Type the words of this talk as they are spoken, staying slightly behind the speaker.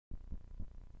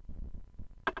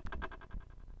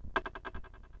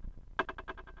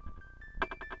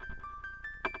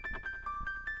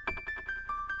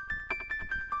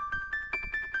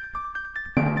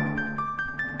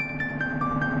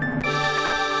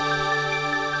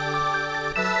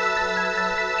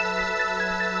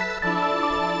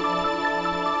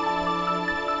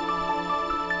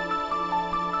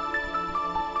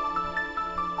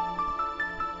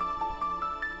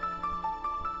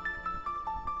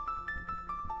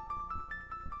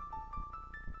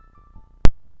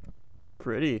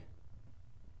Pretty.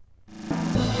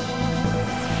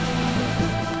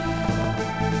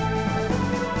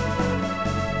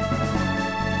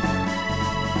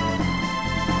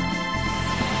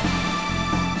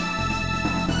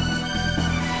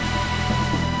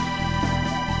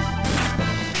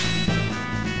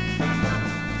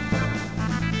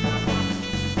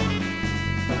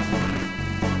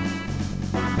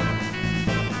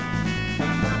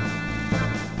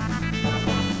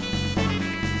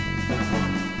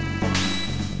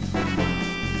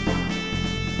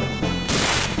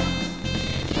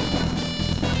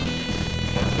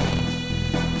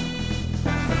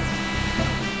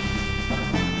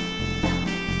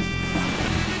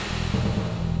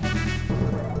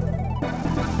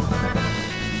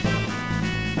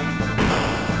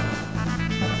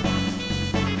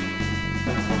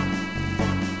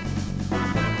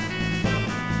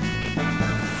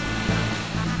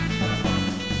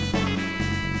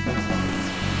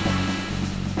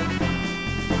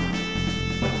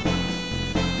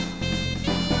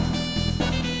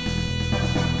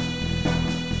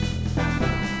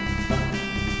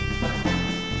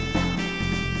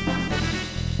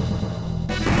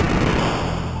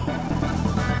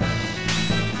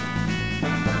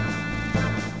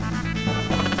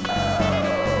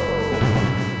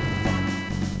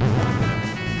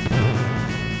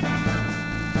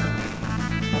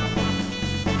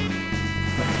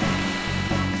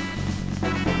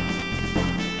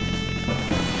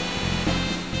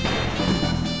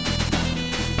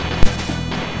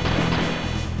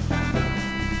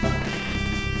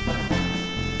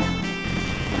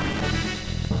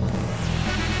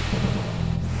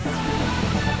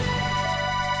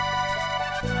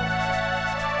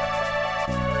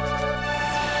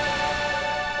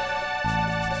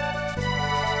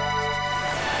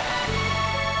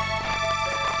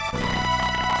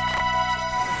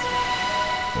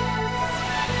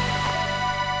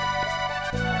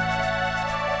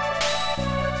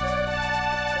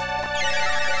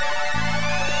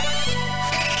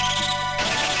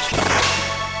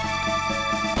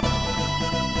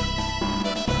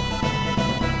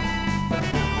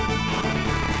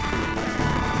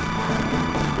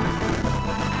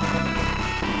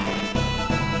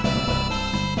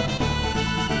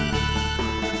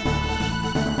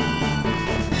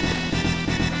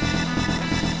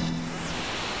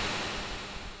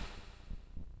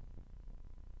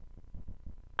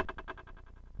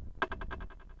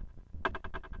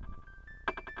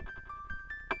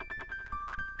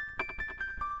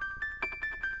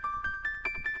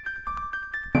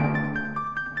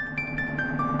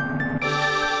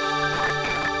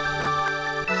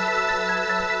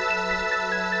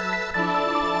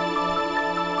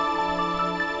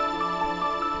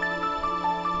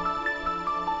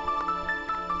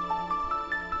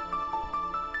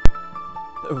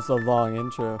 It was a long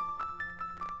intro.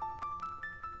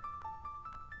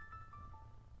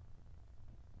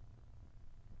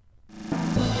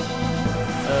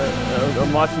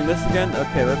 I'm watching this again?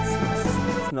 Okay,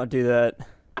 let's not do that.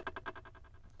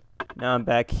 Now I'm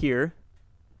back here.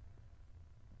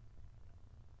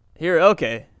 Here,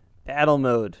 okay. Battle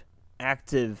mode.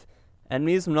 Active.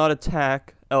 Enemies will not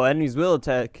attack. Oh, enemies will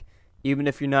attack, even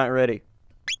if you're not ready.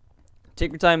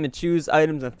 Take your time and choose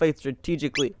items and fight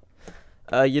strategically.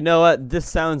 You know what? This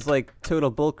sounds like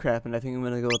total bullcrap, and I think I'm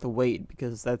gonna go with the wait,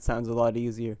 because that sounds a lot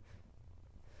easier.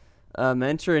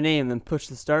 Enter a name, then push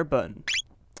the start button.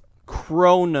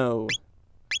 Chrono.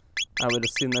 I would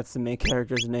assume that's the main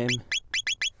character's name.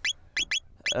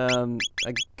 Can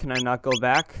I not go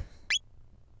back?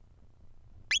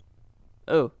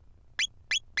 Oh.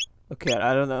 Okay,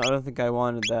 I don't know. I don't think I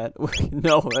wanted that.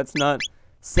 No, that's not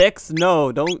 6.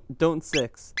 No, don't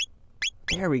 6.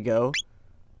 There we go.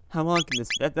 How long can this?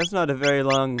 That's not a very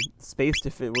long space to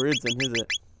fit words in, is it?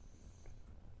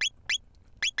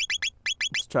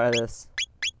 Let's try this.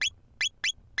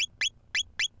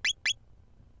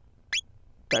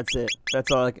 That's it.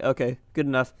 That's all. Okay, good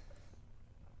enough.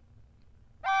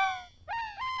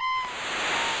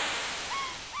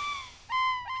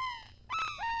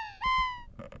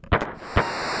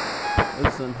 Those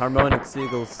are some harmonic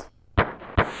seagulls.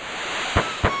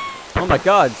 Oh my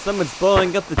God! Someone's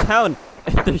blowing up the town.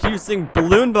 They're using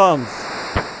balloon bombs.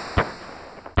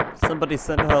 Somebody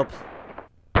send help.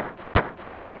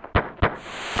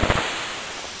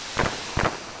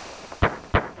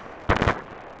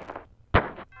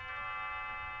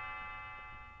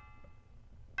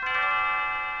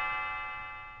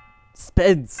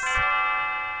 Spence.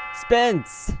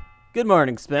 Spence. Good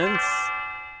morning, Spence.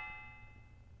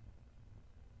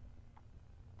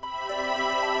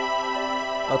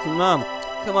 Elton, Mom.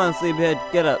 Come on, sleepyhead.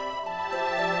 Get up.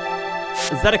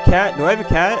 Is that a cat? Do I have a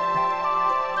cat?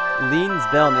 Lean's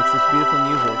bell makes such beautiful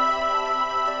music.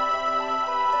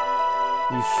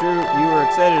 You were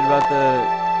excited about the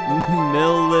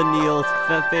millennial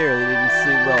fair that didn't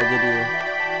suit well, did you?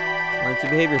 Why don't you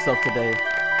behave yourself today?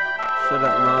 Shut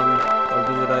up, Mom. I'll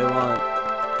do what I want.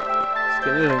 Let's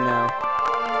get moving now.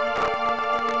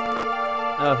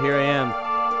 Oh, here I am.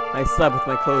 I slept with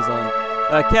my clothes on.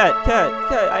 Cat.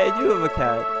 I do have a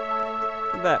cat.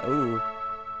 Look at that. Ooh.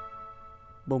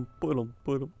 Boom, boom,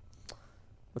 boom.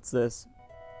 What's this?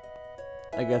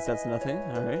 I guess that's nothing.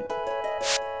 Alright.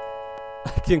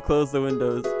 I can close the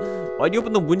windows. Why'd you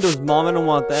open the windows, Mom? I don't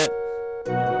want that.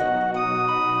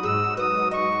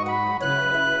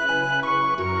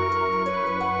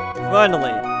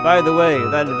 Finally. By the way,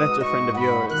 that adventure friend of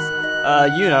yours.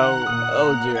 You know.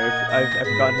 Oh dear, I've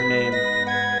forgotten her name.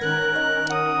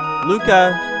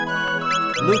 Luca.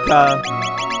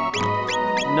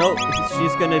 Nope,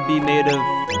 she's gonna be made of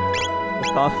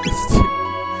compost.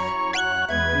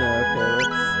 No, okay,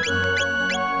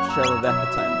 let's travel back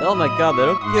in time. Oh my god, they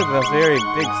don't give us very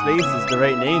big spaces to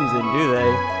write names in, do they?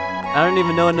 I don't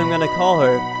even know what I'm gonna call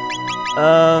her.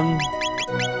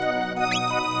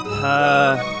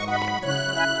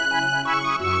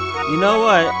 You know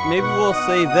what? Maybe we'll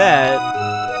save that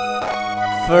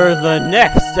for the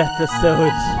next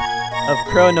episode of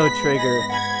Chrono Trigger.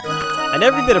 I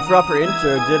never did a proper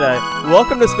intro, did I?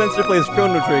 Welcome to Spencer Plays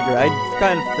Chrono Trigger. I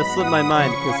kind of just slipped my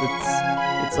mind because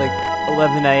it's like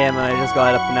 11 a.m. and I just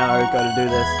got up an hour ago to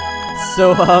do this.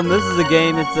 So this is a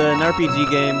game. It's an RPG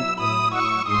game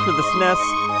for the SNES,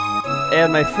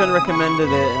 and my friend recommended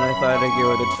it, and I thought I'd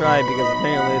give it a try because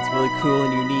apparently it's really cool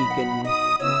and unique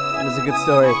and it's a good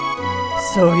story.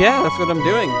 So yeah, that's what I'm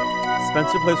doing.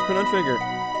 Spencer Plays Chrono Trigger.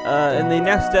 In the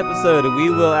next episode,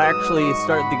 we will actually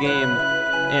start the game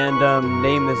and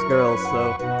name this girl.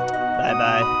 So bye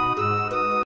bye.